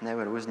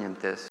nevar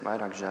uzņemties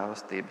vairāk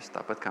žēlastības,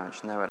 tāpat kā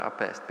viņš nevar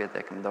apēst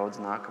pietiekami daudz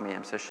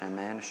nākamajiem 6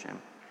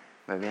 mēnešiem,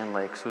 vai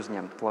vienlaikus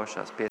uzņemt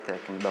plaušās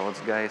pietiekami daudz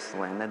gaisa,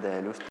 lai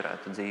nedēļu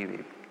uzturētu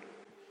dzīvību.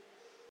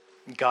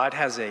 God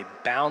has a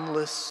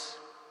boundless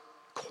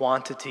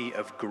quantity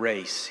of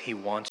grace he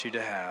wants you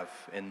to have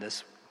in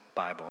this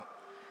Bible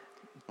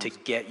to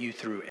get you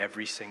through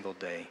every single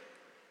day,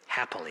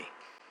 happily,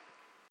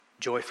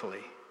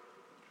 joyfully.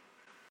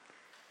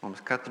 Mums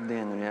katru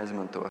dienu ir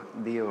jāizmanto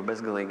Dieva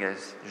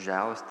bezgalīgais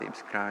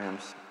žēlastības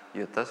krājums,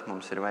 jo tas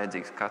mums ir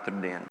vajadzīgs katru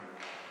dienu.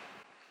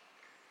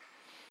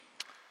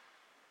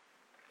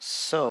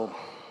 So,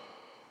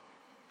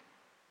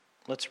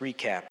 let's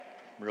recap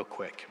real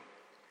quick.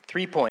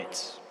 3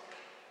 points.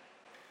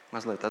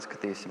 Mazliet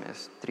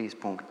atskatīsimies. 3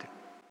 punkti.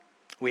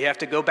 We have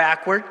to go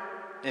backward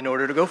in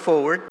order to go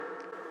forward,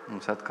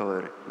 Mums atkal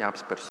ir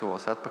jāapspēr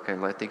solis atpakaļ,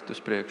 lai tiktu uz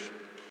priekšu.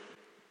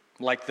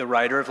 like the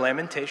writer of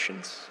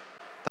Lamentations.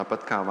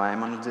 Tāpat kā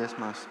Vaimanu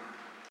dziesmās.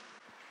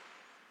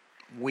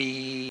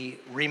 We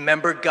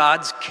remember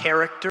God's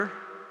character.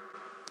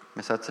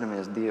 Mēs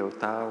atceramies Dievu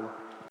tēlu.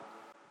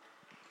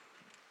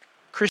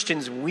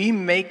 Christians, we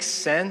make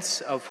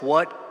sense of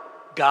what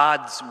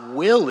God's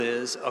will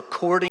is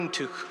according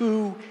to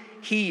who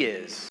He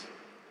is.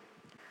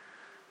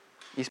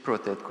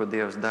 Izprotiet, ko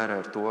Dievs dara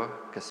ar to,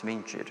 kas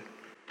viņš ir.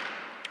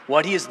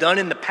 What He has done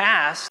in the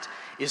past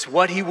is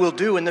what He will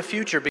do in the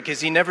future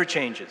because He never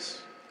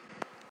changes.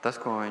 Tas,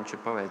 ko viņš ir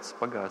paveicis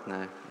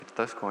pagātnē, ir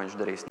tas, ko viņš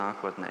darīs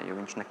nākotnē, jo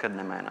viņš nekad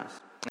nemainās.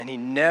 And He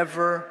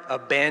never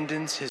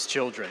abandons His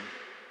children.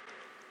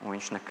 Un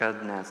viņš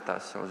nekad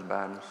neatstās savus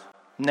bērnus.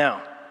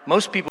 Now,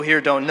 most people here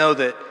don't know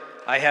that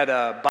I had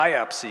a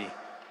biopsy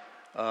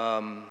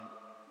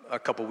a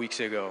couple weeks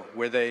ago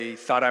where they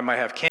thought I might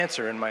have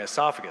cancer in my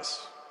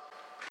esophagus.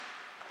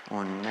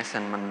 Un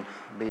nesen man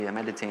bija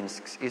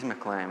medicīnisks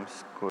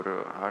izmeklējums, kur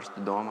ārsti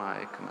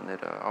domāja, ka man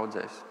ir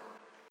audzējs.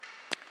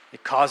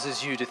 It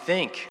causes you to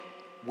think,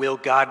 will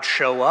God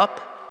show up?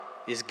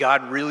 Is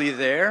God really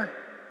there?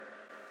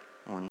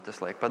 Un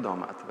tas liek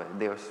padomāt, vai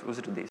Dievs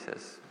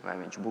uzrādīsies, vai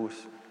viņš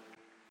būs.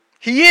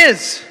 He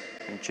is,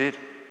 Viņš ir,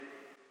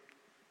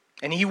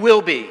 and He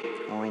will be.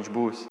 un viņš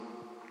būs.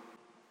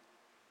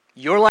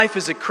 Your life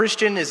as a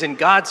Christian is in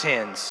God's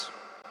hands.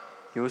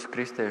 Jūsu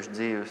kristiešu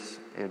dzīves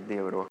ir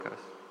Dieva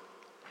rokās.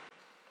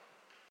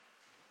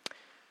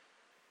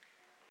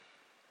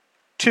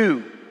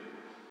 2,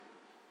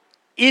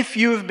 if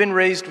you have been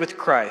raised with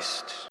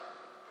Christ,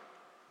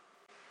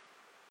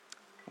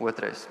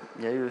 Otrais,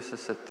 ja jūs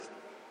esat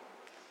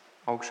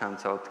augšām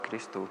celti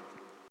Kristū,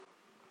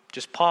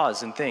 just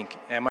pause and think,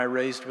 am I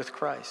raised with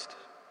Christ?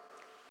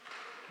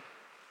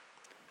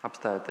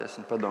 apstājieties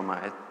un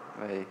padomājiet,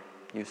 vai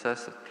jūs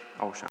esat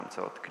augšām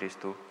celti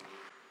Kristū.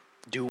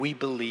 Do we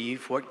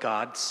believe what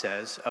God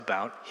says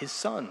about His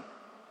Son?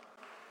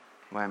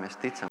 Vai mēs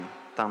ticam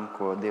tam,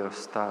 ko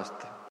Dievs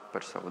stāsta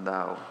par savu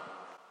dēlu?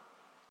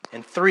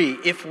 And 3,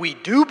 if we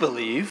do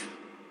believe,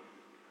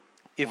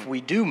 if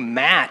we do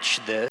match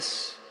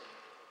this,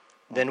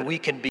 then we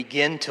can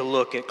begin to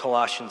look at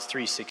Colossians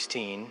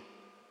 3:16.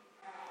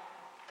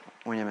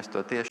 Un ja mēs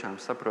to tiešām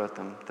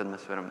saprotam, tad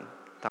mēs varam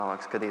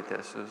tālāk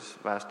skatīties uz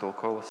vēstuli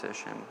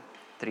Kolosiešiem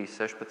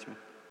 3:16.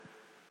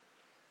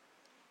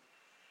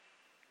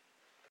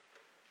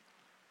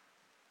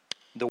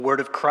 The word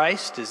of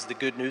Christ is the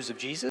good news of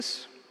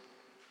Jesus.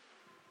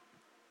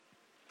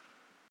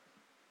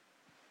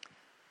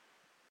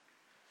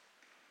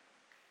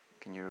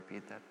 Can you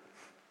repeat that?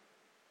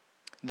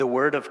 The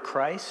word of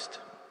Christ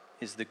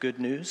is the good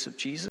news of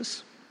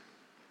Jesus.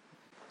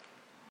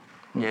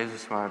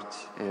 Jēzus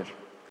vārds ir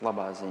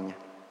labā ziņa.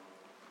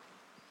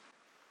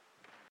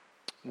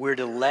 We're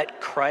to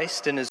let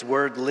Christ and His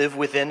word live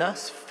within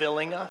us,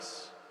 filling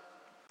us.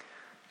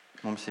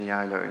 Mums ir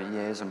jāļauj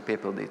Jēzum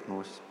piepildīt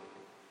mūs.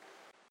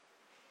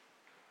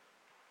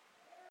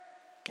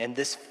 And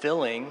this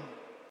filling,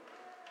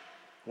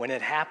 when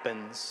it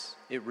happens,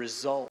 it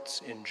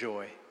results in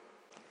joy.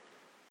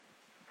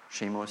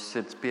 Šī mūsu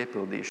sirds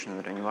piepildīšana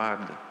ar viņu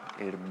vārdu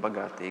ir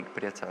bagātīga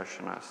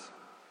priecāšanās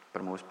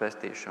par mūsu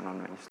pestīšanu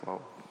un viņa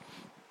slavu.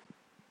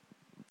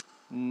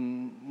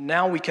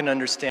 Now we can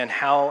understand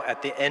how,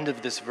 at the end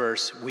of this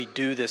verse, we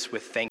do this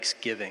with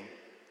thanksgiving.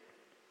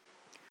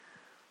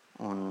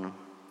 Un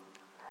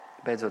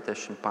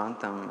beidzoties šim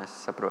pantam, mēs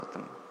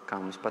saprotam, kā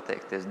mums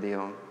pateikties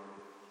Dievam.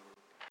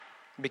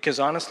 Because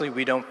honestly,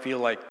 we don't feel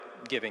like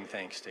giving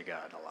thanks to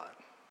God a lot.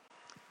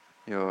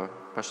 Jo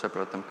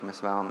pašsaprotam, ka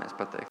mēs vēlamies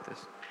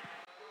pateikties.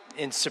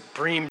 In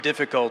supreme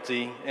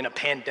difficulty, in a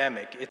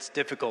pandemic, it's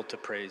difficult to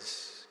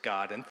praise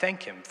God and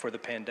thank Him for the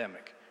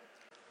pandemic.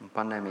 Un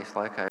pandēmijas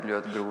laikā ir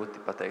ļoti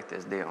grūti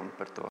pateikties Dievam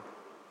par to,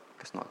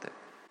 kas notiek.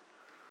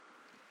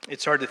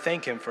 It's hard to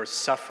thank Him for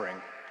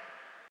suffering.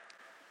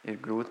 Ir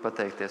grūti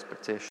pateikties par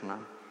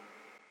ciešanām.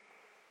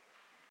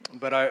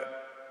 But I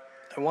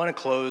want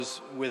to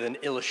close with an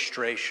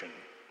illustration.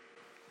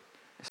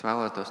 Es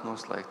vēlētos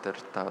noslēgt ar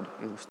tādu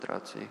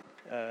ilustrāciju.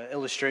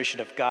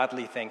 Illustration of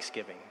godly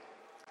thanksgiving.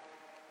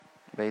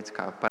 Veids,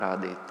 kā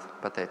parādīt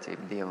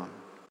pateicību Dievam.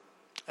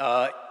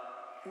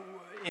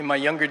 In my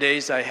younger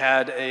days, I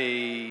had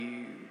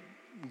a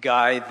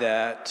guy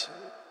that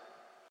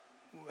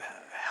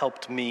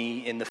helped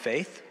me in the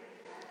faith.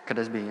 Kad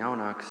es biju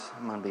jaunāks,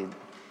 man bija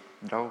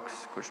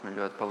draugs, kurš man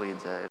ļoti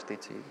palīdzēja ar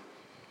ticību.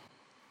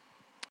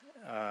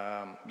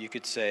 You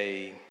could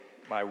say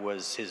I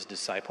was his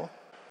disciple.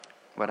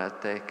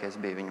 Varētu teikt, ka es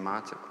biju viņa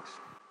māceklis.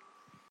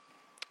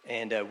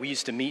 And we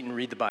used to meet and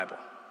read the Bible.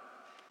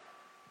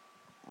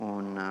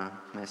 Un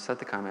mēs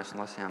satikāmies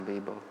un lasījām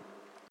Bībeli.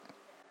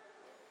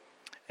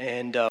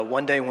 And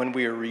one day when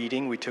we were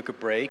reading, we took a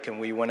break and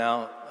we went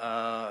out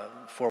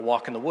for a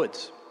walk in the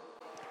woods.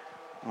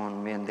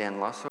 Un vienu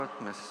dienu lasot,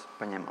 mēs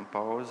paņēmām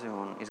pauzi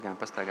un izgājām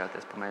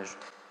pastaigāties pa mežu.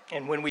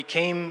 And when we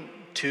came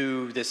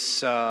to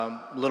this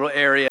little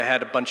area,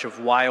 had a bunch of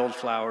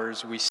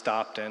wildflowers, we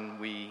stopped and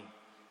we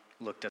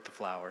looked at the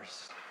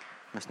flowers.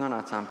 Mēs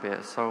nonācām pie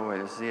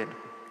savvaļas ziedu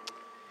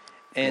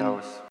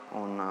pļavas,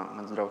 un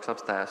mans draugs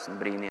apstājās un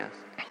brīnījās.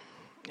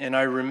 And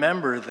I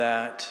remember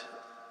that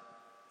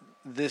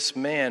this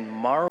man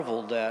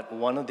marveled at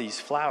one of these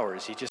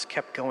flowers. He just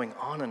kept going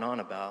on and on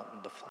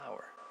about the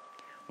flower.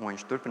 Un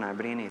viņš turpināja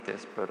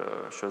brīnīties par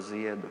šo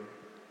ziedu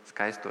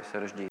skaisto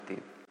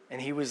sarežģītību. And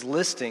he was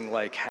listing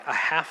like a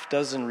half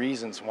dozen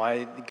reasons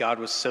why God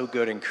was so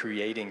good in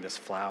creating this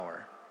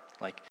flower.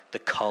 Like the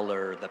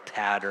color, the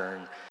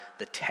pattern,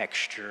 the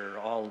texture,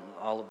 all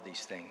of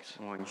these things.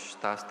 Un viņš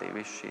stāstīja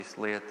visas šīs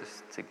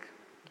lietas, cik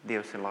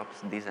Dievs ir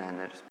labs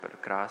dizaineris par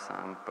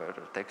krāsām, par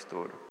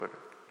tekstūru, par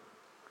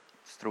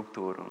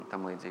struktūru un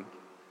tam līdzīgi.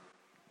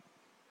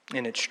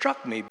 And it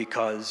struck me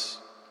because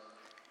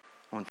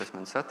Un tas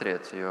man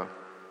satrieca, jo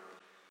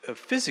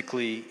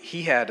physically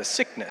he had a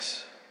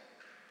sickness.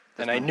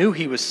 And I knew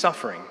he was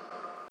suffering.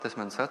 Tas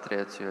man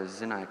satrieca, jo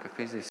es zināju, ka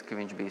fiziski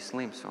viņš bija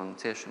slims un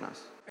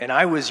ciešanās. And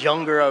I was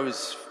younger, I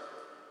was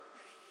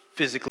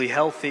physically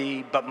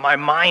healthy, but my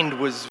mind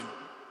was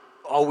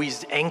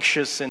always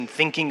anxious and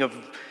thinking of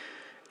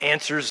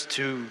answers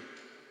to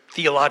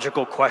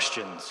theological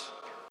questions.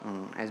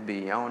 Es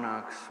biju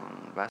jaunāks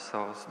un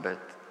vesels, bet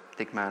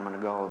tikmēr mana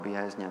galva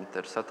bija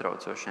aizņemta ar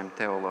satraucošiem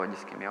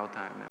teoloģiskiem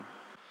jautājumiem.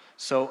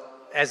 So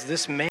as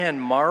this man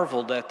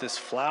marveled at this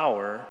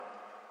flower,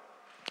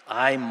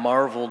 I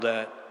marveled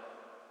at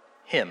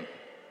him.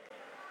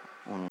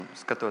 Un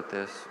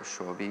skatoties uz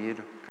šo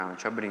vīru, kā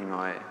viņš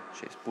abrīnoja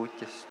šīs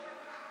puķes,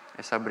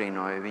 es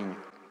abrīnoju viņu.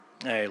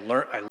 I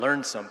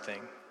learned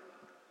something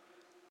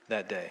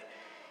that day,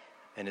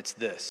 and it's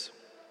this.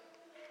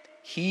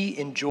 He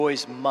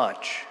enjoys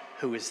much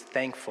who is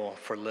thankful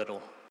for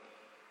little.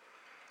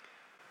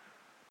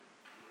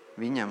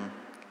 Viņam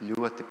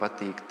ļoti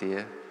patīk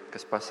tie,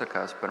 kas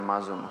pasakās par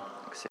mazumu,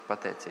 kas ir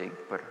pateicīgi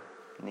par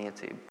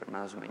niecību, par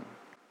mazumiņu.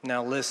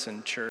 Now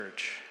listen,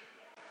 church.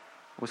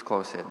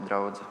 Uzklausiet,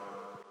 draudzi.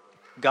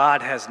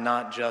 God has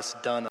not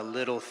just done a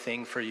little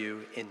thing for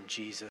you in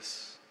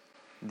Jesus.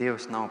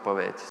 Dievs nav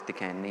paveicis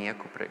tikai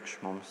nieku priekš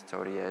mums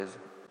caur Jēzu.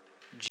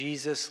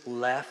 Jesus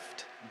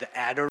left the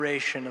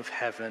adoration of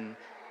heaven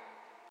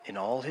in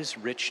all his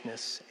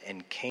richness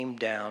and came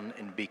down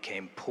and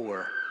became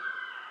poor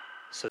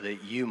so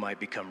that you might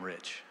become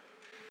rich.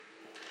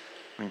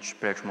 Viņš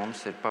priekš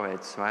mums ir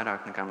paveicis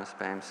vairāk nekā mēs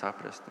spējam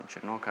saprast. Viņš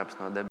ir nokāpis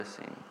no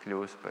debesīm,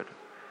 kļūst par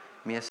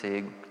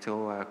miesīgu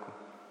cilvēku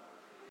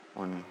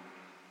un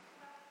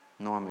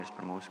nomirs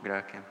par mūsu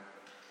grēkiem.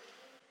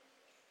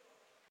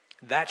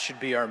 That should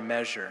be our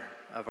measure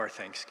of our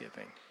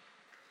thanksgiving.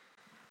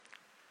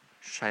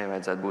 Šai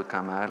vajadzētu būt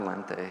kā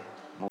mērlentei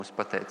mūsu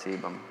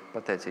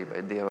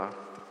pateicībai Dievā.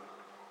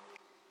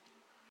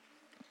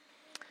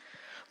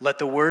 Let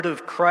the word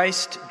of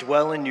Christ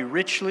dwell in you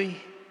richly,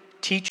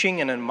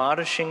 teaching and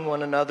admonishing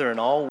one another in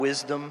all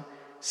wisdom,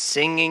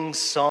 singing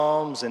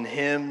psalms and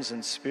hymns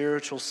and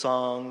spiritual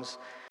songs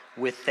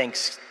with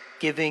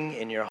thanksgiving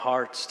in your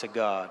hearts to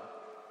God.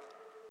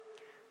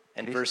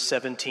 And verse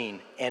 17,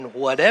 and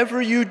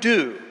whatever you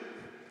do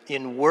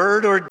in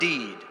word or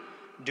deed,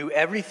 do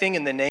everything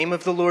in the name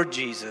of the Lord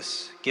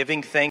Jesus,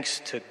 giving thanks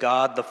to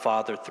God the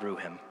Father through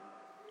him.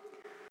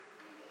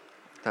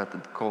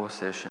 Tātad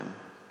Kolosiešiem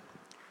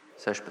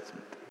 16.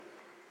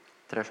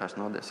 3.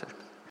 nodaļa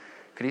 16.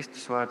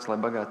 Kristus vārds, lai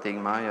bagātīgi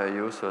mājā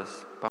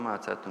jūsos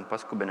pamācētu un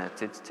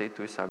paskubinētu cits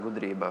citu visā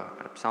gudrībā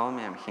ar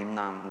psalmiem,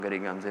 himnām un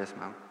garīgām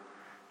dziesmām,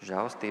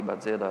 žēlastībā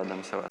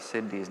dziedādam savās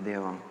sirdīs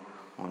Dievam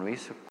Un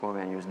visu, ko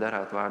vien jūs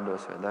darāt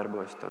vārdos vai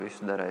darbos, to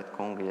visu dariet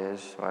Kunga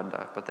Jēzus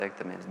vārdā,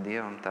 pateiktamies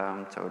Dievam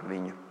Tēvam caur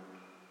viņu,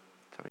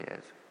 caur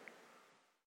Jēzu.